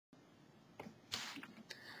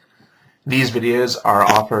These videos are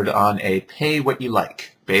offered on a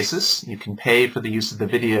pay-what-you-like basis. You can pay for the use of the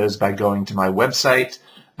videos by going to my website.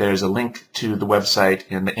 There's a link to the website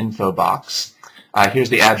in the info box.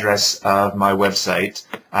 Here's the address of my website,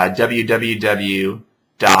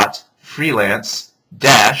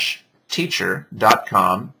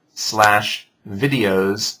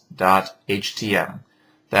 www.freelance-teacher.com/videos.htm.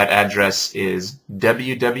 That address is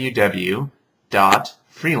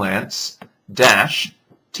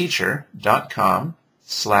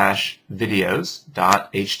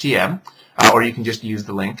www.freelance-teacher.com/videos.htm, or you can just use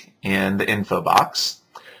the link in the info box.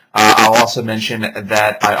 I'll also mention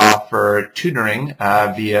that I offer tutoring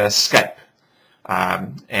via Skype,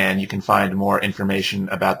 and you can find more information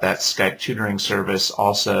about that Skype tutoring service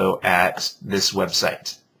also at this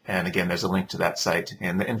website. And again, there's a link to that site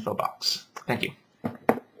in the info box. Thank you.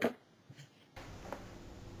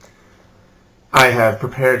 I have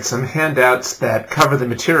prepared some handouts that cover the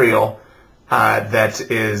material that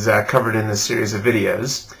is covered in this series of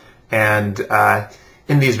videos. And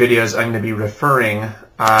in these videos, I'm going to be referring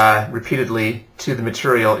repeatedly to the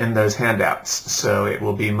material in those handouts. So it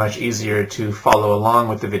will be much easier to follow along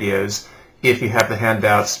with the videos if you have the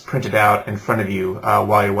handouts printed out in front of you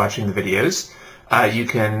while you're watching the videos. You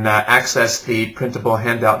can access the printable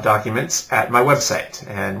handout documents at my website.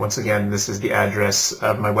 And once again, this is the address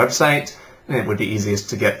of my website. And it would be easiest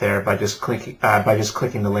to get there by just clicking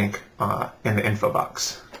the link in the info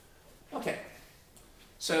box. Okay.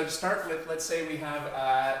 So to start with, let's say we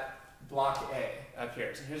have block A up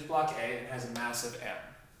here. So here's block A, and it has a massive M.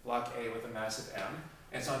 Block A with a massive M.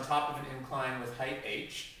 And it's on top of an incline with height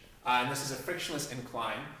h. And this is a frictionless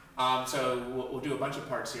incline. So we'll do a bunch of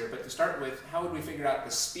parts here. But to start with, how would we figure out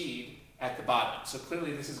the speed at the bottom? So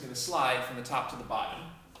clearly this is going to slide from the top to the bottom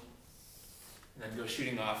and then go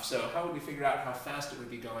shooting off. So how would we figure out how fast it would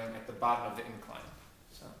be going at the bottom of the incline?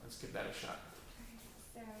 So let's give that a shot.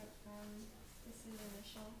 So this is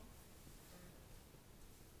initial.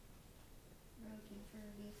 We're looking for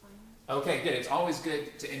the final. Okay, good. It's always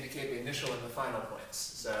good to indicate the initial and the final points.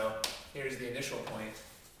 So here's the initial point,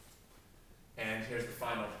 and here's the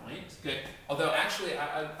final point. Good. Although actually,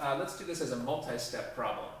 let's do this as a multi-step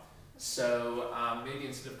problem. So maybe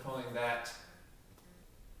instead of calling that,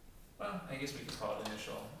 well, I guess we could call it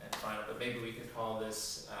initial and final, but maybe we could call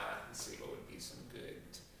this, let's see, what would be some good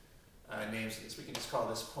names for this. We can just call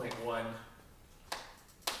this point 1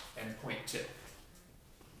 and point 2,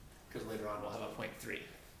 because later on we'll have a point 3. Okay.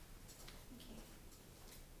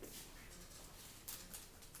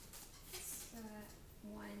 So at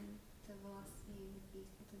 1, the velocity would be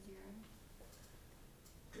equal to 0.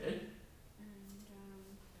 Good. And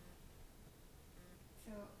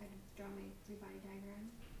so I draw my three-body diagram.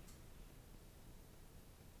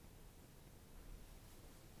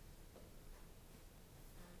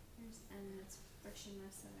 And it's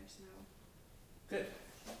frictionless, so there's no... Good.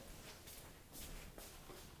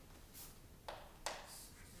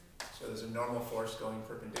 So there's a normal force going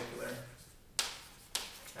perpendicular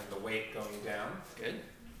and the weight going down. Good.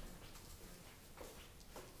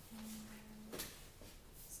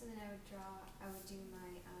 So then I would do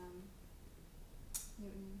my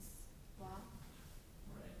Newton's law.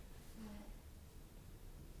 Right.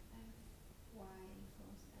 Fy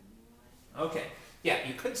equals my. Okay. Yeah,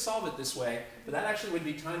 you could solve it this way, but that actually would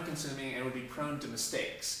be time-consuming and would be prone to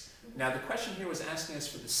mistakes. Now, the question here was asking us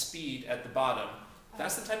for the speed at the bottom.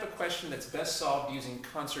 That's the type of question that's best solved using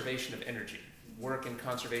conservation of energy, work and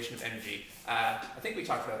conservation of energy. I think we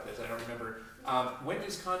talked about this, I don't remember. When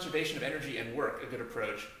is conservation of energy and work a good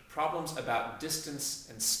approach? Problems about distance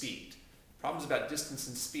and speed. Problems about distance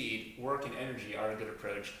and speed, work and energy are a good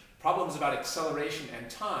approach. Problems about acceleration and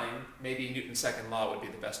time, maybe Newton's second law would be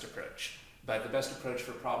the best approach. But the best approach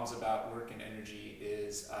for problems about work and energy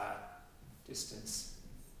is distance.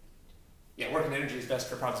 Yeah, work and energy is best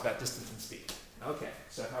for problems about distance and speed. Okay,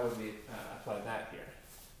 so how would we apply that here?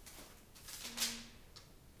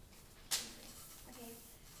 Okay,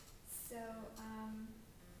 so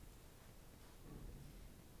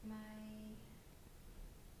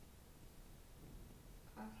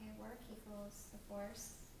work equals the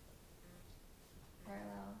force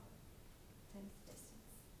parallel times distance.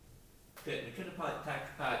 Good. We could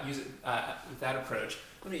use it with that approach.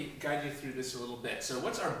 Let me guide you through this a little bit. So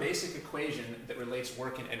what's our basic equation that relates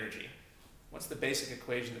work and energy? What's the basic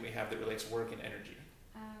equation that we have that relates work and energy?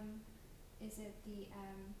 Is it the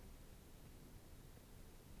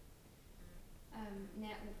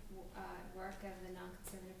net work of the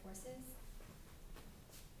non-conservative forces?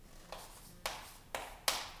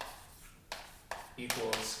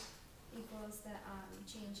 Equals the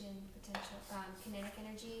change in potential kinetic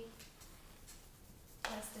energy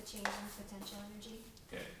plus the change in potential energy.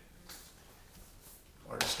 Good.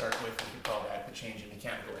 Or to start with, we could call that the change in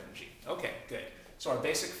mechanical energy. Okay, good. So our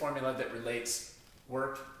basic formula that relates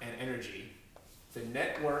work and energy, the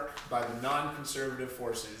net work by the non-conservative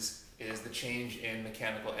forces is the change in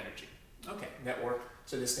mechanical energy. Okay, net work,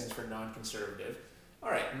 so this stands for non-conservative. All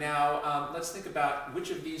right, now let's think about which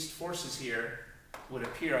of these forces here would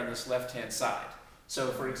appear on this left-hand side. So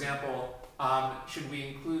for example, should we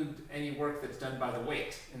include any work that's done by the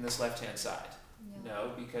weight in this left-hand side?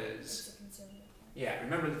 No, because it's a conservative force. Yeah,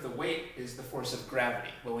 remember that the weight is the force of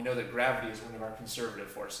gravity. Well, we know that gravity is one of our conservative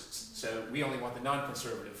forces. So we only want the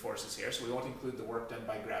non-conservative forces here, so we won't include the work done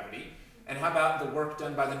by gravity. And how about the work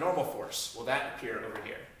done by the normal force? Will that appear over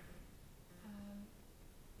here?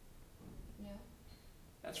 No.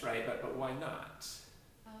 That's right, but why not?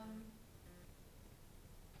 I don't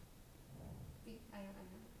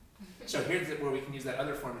know. So here's where we can use that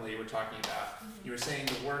other formula you were talking about. Mm-hmm. You were saying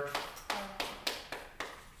the work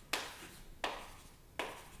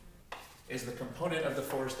is the component of the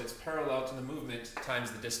force that's parallel to the movement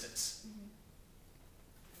times the distance. Mm-hmm.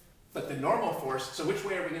 But the normal force, so which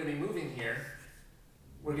way are we going to be moving here?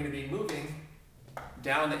 We're going to be moving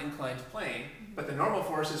down the inclined plane, but the normal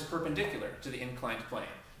force is perpendicular to the inclined plane.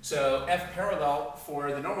 So F parallel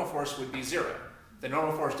for the normal force would be 0. The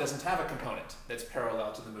normal force doesn't have a component that's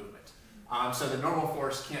parallel to the movement. So the normal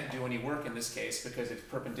force can't do any work in this case because it's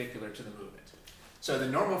perpendicular to the movement. So the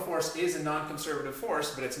normal force is a non-conservative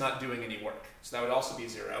force, but it's not doing any work. So that would also be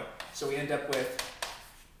 0. So we end up with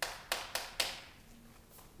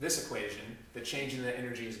this equation. The change in the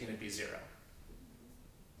energy is going to be 0.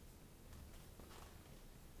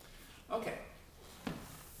 Okay.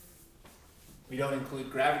 We don't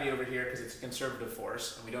include gravity over here because it's a conservative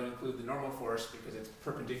force, and we don't include the normal force because it's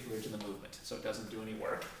perpendicular to the movement, so it doesn't do any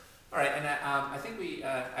work. All right, and I think we,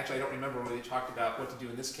 actually I don't remember when we talked about what to do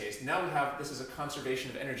in this case. Now we have, this is a conservation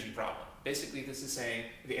of energy problem. Basically this is saying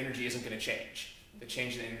the energy isn't going to change. The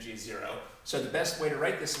change in energy is 0. So the best way to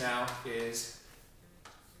write this now is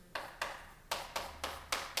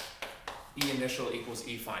E initial equals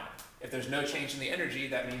E final. If there's no change in the energy,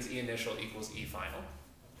 that means E initial equals E final.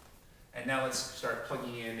 And now let's start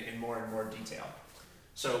plugging in more and more detail.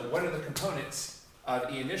 So what are the components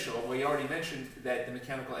of E initial? Well, we already mentioned that the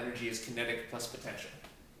mechanical energy is kinetic plus potential.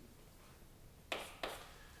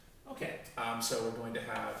 Okay, so we're going to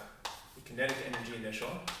have the kinetic energy initial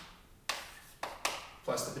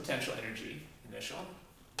plus the potential energy initial,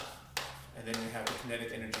 and then we have the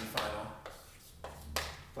kinetic energy final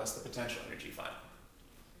plus the potential energy final.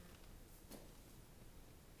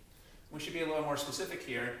 We should be a little more specific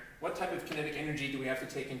here. What type of kinetic energy do we have to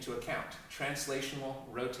take into account? Translational,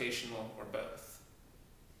 rotational, or both?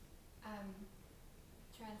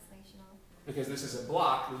 Translational. Because this is a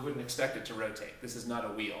block, we wouldn't expect it to rotate. This is not a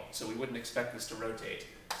wheel, so we wouldn't expect this to rotate.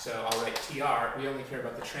 So I'll write TR. We only care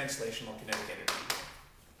about the translational kinetic energy.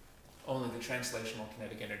 Only the translational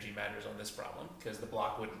kinetic energy matters on this problem, because the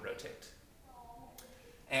block wouldn't rotate.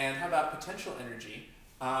 And how about potential energy?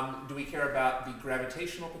 Do we care about the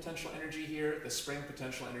gravitational potential energy here, the spring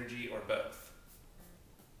potential energy, or both?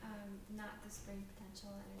 Not the spring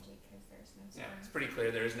potential energy, because there's no spring. Yeah, it's pretty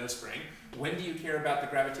clear there is no spring. When do you care about the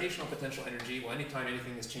gravitational potential energy? Well, anytime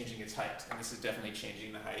anything is changing its height, and this is definitely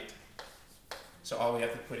changing the height. So all we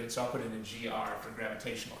have to put in, so I'll put in a GR for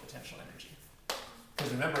gravitational potential energy.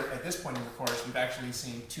 Because remember, at this point in the course, we've actually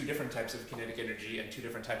seen 2 different types of kinetic energy and 2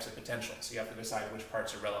 different types of potential. So you have to decide which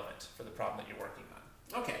parts are relevant for the problem that you're working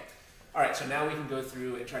on. Okay. All right, so now we can go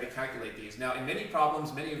through and try to calculate these. Now, in many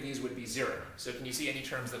problems, many of these would be 0. So can you see any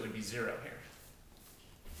terms that would be 0 here?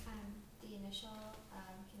 The initial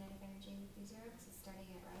kinetic energy would be 0 because it's starting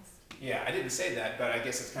at rest. Yeah, I didn't say that, but I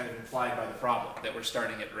guess it's kind of implied by the problem that we're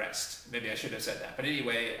starting at rest. Maybe I should have said that. But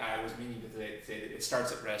anyway, I was meaning to say that it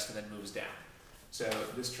starts at rest and then moves down. So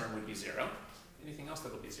this term would be 0. Anything else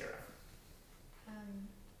that will be 0?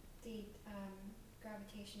 The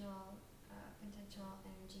gravitational potential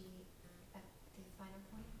energy at the final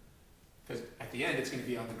point. Because at the end, it's going to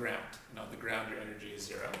be on the ground. And on the ground, your energy is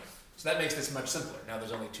 0. So that makes this much simpler. Now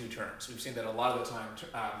there's only 2 terms. We've seen that a lot of the time.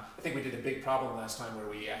 I think we did a big problem last time where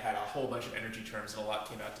we had a whole bunch of energy terms and a lot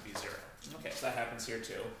came out to be 0. Okay, so that happens here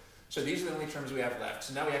too. So these are the only terms we have left.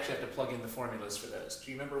 So now we actually have to plug in the formulas for those.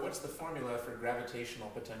 Do you remember what's the formula for gravitational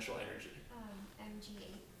potential energy?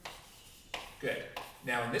 mgh. Good.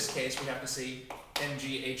 Now in this case, we have to see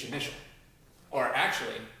mgh initial. Or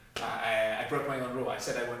actually, I broke my own rule. I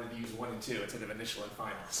said I wanted to use 1 and 2 instead of initial and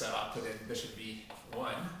final. So I'll put in, this should be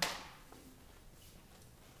 1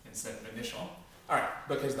 instead of initial. All right,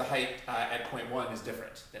 because the height at point 1 is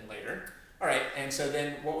different than later. All right, and so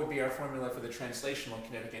then what would be our formula for the translational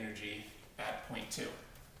kinetic energy at point 2? 1/2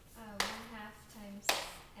 times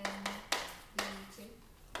mv2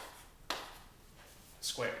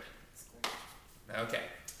 Squared. squared. Okay,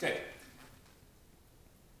 good.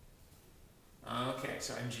 Okay,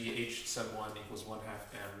 so mgh sub 1 equals 1/2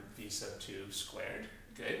 mv sub 2 squared.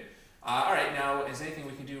 Good. All right, now is there anything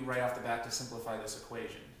we can do right off the bat to simplify this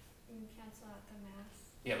equation? You can cancel out the mass.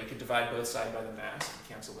 Yeah, we could divide both sides by the mass and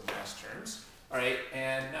cancel the mass terms. All right,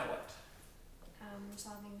 and now what? We're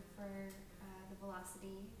solving for the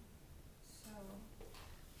velocity. So,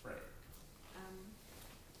 Right.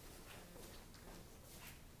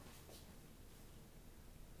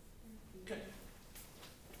 Good.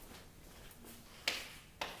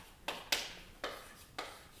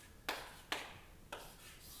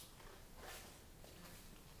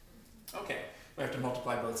 Okay, we have to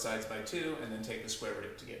multiply both sides by 2 and then take the square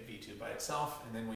root to get v2 by itself, and then we